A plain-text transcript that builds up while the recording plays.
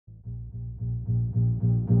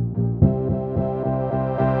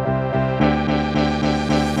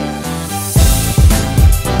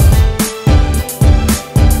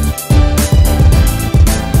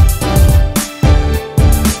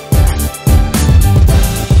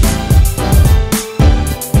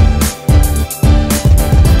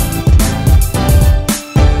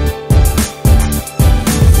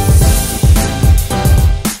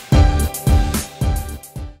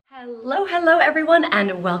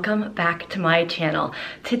and welcome back to my channel.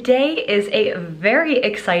 Today is a very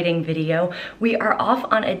exciting video. We are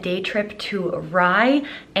off on a day trip to Rye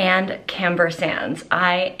and Camber Sands.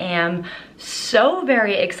 I am so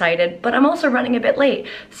very excited, but I'm also running a bit late,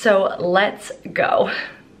 so let's go.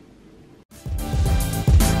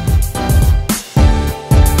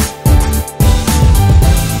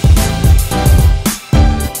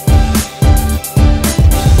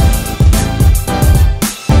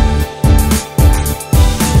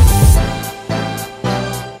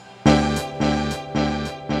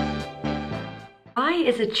 Rye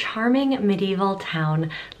is a charming medieval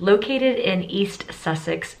town located in East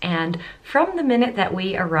Sussex, and from the minute that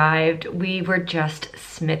we arrived, we were just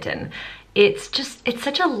smitten. It's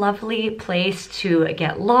such a lovely place to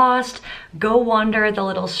get lost, go wander the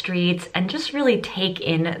little streets, and just really take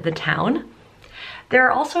in the town. There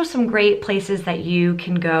are also some great places that you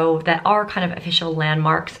can go that are kind of official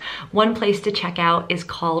landmarks. One place to check out is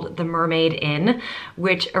called the Mermaid Inn,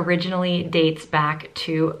 which originally dates back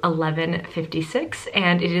to 1156,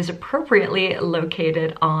 and it is appropriately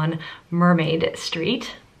located on Mermaid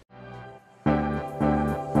Street.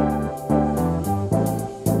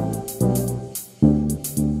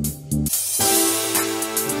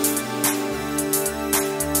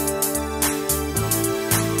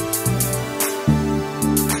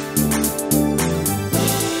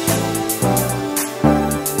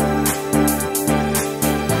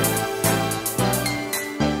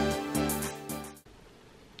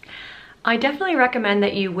 I definitely recommend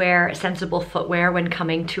that you wear sensible footwear when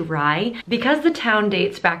coming to Rye. Because the town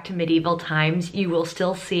dates back to medieval times, you will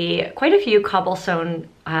still see quite a few cobblestone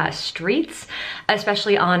streets,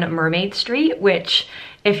 especially on Mermaid Street, which,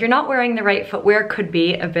 if you're not wearing the right footwear, could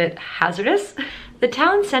be a bit hazardous. The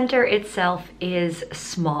town center itself is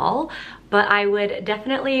small, but I would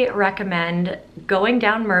definitely recommend going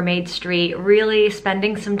down Mermaid Street, really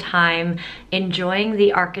spending some time enjoying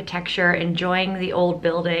the architecture, enjoying the old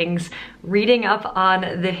buildings, reading up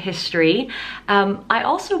on the history. I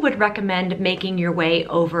also would recommend making your way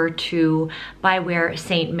over to by where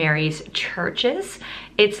St. Mary's Church is.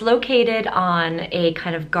 It's located on a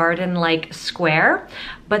kind of garden-like square,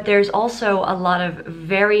 but there's also a lot of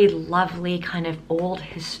very lovely kind of old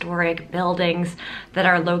historic buildings that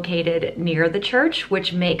are located near the church,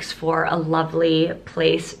 which makes for a lovely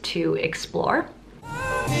place to explore.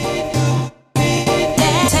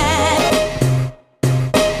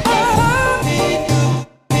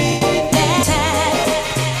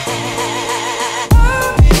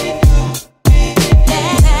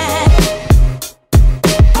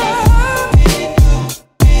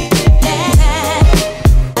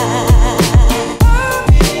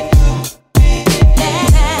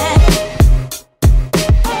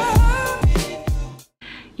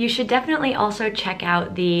 You should definitely also check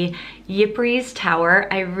out the Ypres Tower.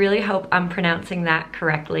 I really hope I'm pronouncing that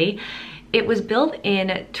correctly. It was built in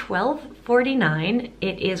 1249.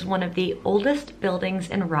 It is one of the oldest buildings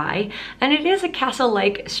in Rye, and it is a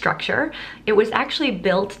castle-like structure. It was actually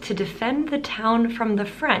built to defend the town from the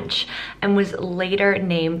French and was later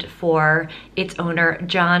named for its owner,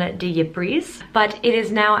 John de Ypres, but it is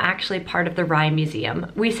now actually part of the Rye Museum.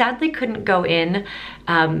 We sadly couldn't go in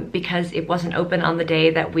because it wasn't open on the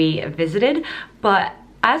day that we visited, but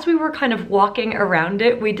as we were kind of walking around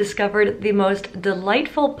it, we discovered the most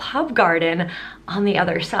delightful pub garden on the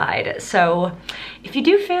other side. So if you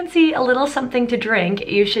do fancy a little something to drink,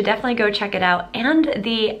 you should definitely go check it out. And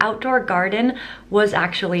the outdoor garden was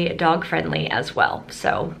actually dog friendly as well.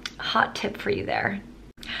 So hot tip for you there.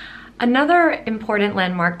 Another important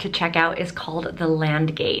landmark to check out is called the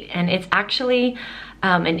Land Gate, and it's actually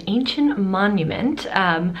an ancient monument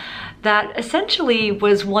that essentially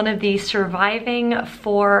was one of the surviving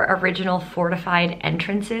 4 original fortified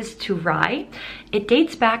entrances to Rye. It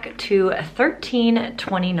dates back to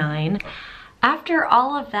 1329. After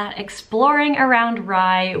all of that exploring around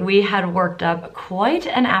Rye, we had worked up quite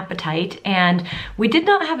an appetite, and we did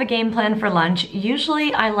not have a game plan for lunch.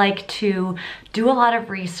 Usually I like to do a lot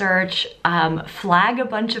of research, flag a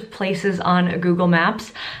bunch of places on Google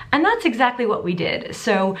Maps, and that's exactly what we did.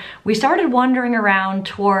 So we started wandering around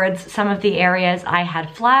towards some of the areas I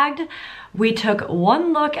had flagged. We took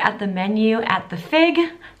one look at the menu at the Fig,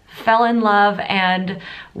 fell in love, and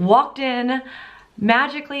walked in,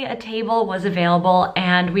 Magically, a table was available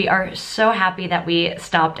and we are so happy that we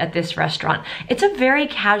stopped at this restaurant. It's a very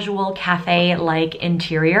casual cafe-like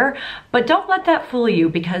interior, but don't let that fool you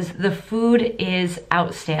because the food is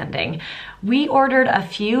outstanding. We ordered a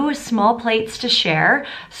few small plates to share,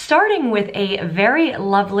 starting with a very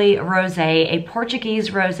lovely rosé, a Portuguese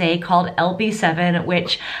rosé called LB7,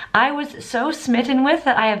 which I was so smitten with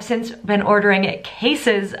that I have since been ordering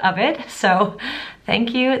cases of it. So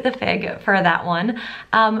thank you, the Fig, for that one.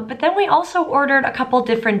 But then we also ordered a couple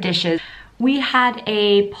different dishes. We had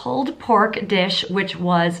a pulled pork dish, which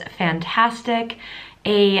was fantastic,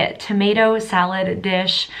 a tomato salad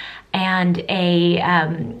dish, and a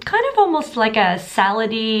kind of almost like a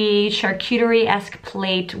salady, charcuterie-esque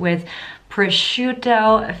plate with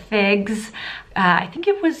prosciutto, figs. I think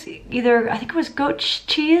it was goat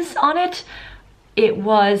cheese on it. It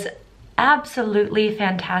was absolutely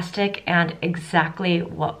fantastic and exactly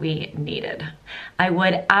what we needed. I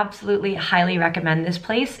would absolutely highly recommend this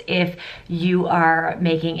place if you are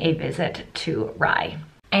making a visit to Rye.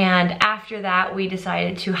 And after that, we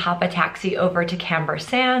decided to hop a taxi over to Camber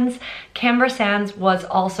Sands. Camber Sands was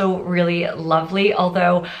also really lovely,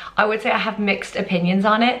 although I would say I have mixed opinions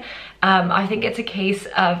on it. I think it's a case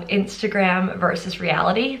of Instagram versus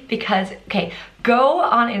reality because, okay, go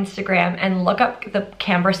on Instagram and look up the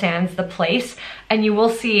Camber Sands, the place, and you will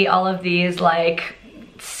see all of these like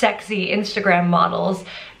sexy Instagram models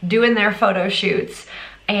doing their photo shoots.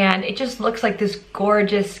 And it just looks like this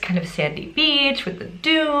gorgeous kind of sandy beach with the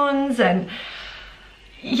dunes, and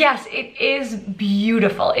yes, it is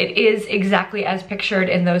beautiful. It is exactly as pictured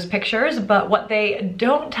in those pictures, but what they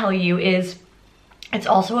don't tell you is it's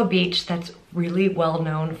also a beach that's really well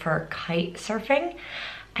known for kite surfing.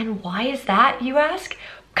 And why is that, you ask?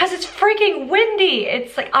 Because it's freaking windy.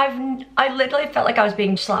 It's like I literally felt like I was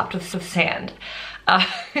being slapped with some sand.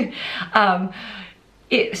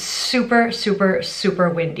 It's super, super, super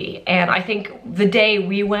windy. And I think the day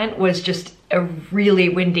we went was just a really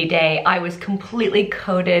windy day. I was completely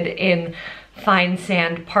coated in fine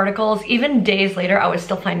sand particles. Even days later, I was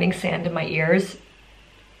still finding sand in my ears.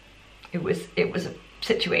 It was a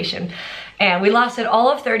situation. And we lasted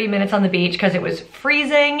all of 30 minutes on the beach because it was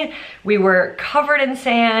freezing. We were covered in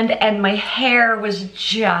sand and my hair was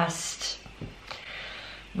just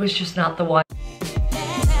not the one.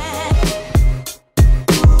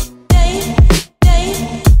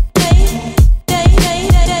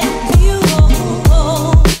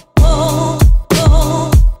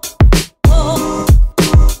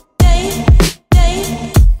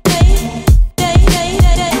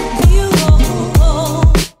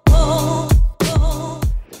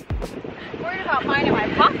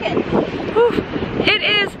 It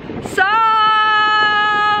is so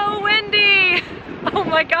windy. Oh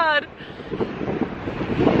my God.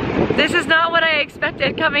 This is not what I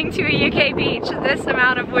expected coming to a UK beach, this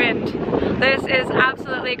amount of wind. This is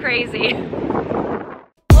absolutely crazy.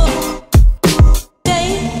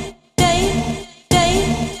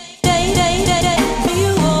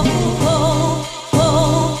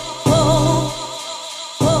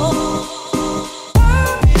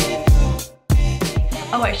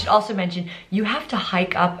 Oh, I should also mention, you have to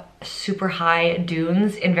hike up super high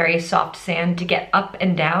dunes in very soft sand to get up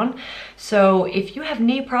and down. So if you have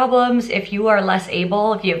knee problems, if you are less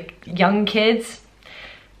able, if you have young kids,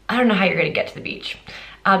 I don't know how you're gonna get to the beach.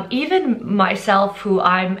 Even myself, who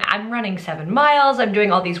I'm running 7 miles, I'm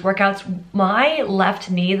doing all these workouts, my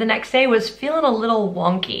left knee the next day was feeling a little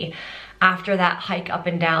wonky after that hike up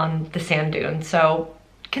and down the sand dune. So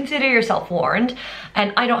consider yourself warned.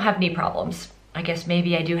 And I don't have knee problems. I guess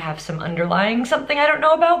maybe I do have some underlying something I don't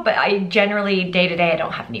know about, but I generally, day to day, I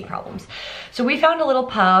don't have knee problems. So we found a little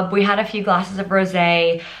pub, we had a few glasses of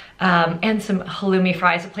rosé, and some halloumi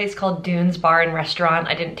fries, a place called Dunes Bar and Restaurant.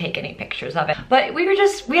 I didn't take any pictures of it, but we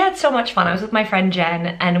had so much fun. I was with my friend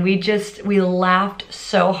Jen, and we laughed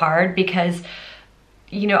so hard because,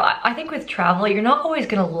 you know, I think with travel, you're not always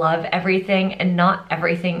gonna love everything and not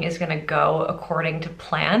everything is gonna go according to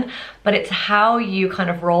plan, but it's how you kind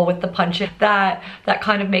of roll with the punches that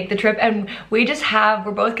kind of make the trip. And we're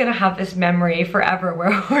both gonna have this memory forever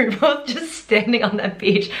where we're both just standing on that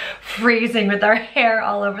beach, freezing with our hair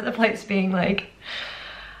all over the place, being like,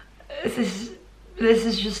 this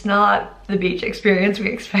is just not the beach experience we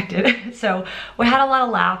expected. So we had a lot of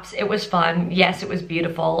laps. It was fun. Yes, it was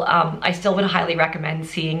beautiful. I still would highly recommend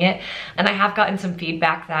seeing it. And I have gotten some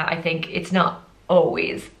feedback that I think it's not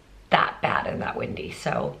always that bad and that windy.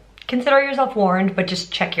 So consider yourself warned, but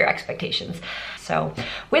just check your expectations. So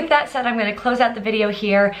with that said, I'm gonna close out the video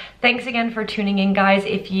here. Thanks again for tuning in, guys.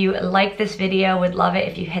 If you like this video, would love it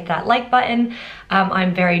if you hit that like button.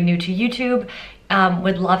 I'm very new to YouTube.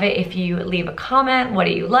 Would love it if you leave a comment. What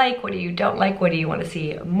do you like? What do you don't like? What do you want to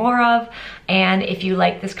see more of? And if you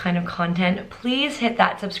like this kind of content, please hit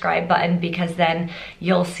that subscribe button, because then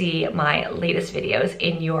you'll see my latest videos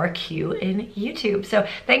in your queue in YouTube. So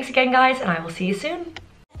thanks again, guys, and I will see you soon.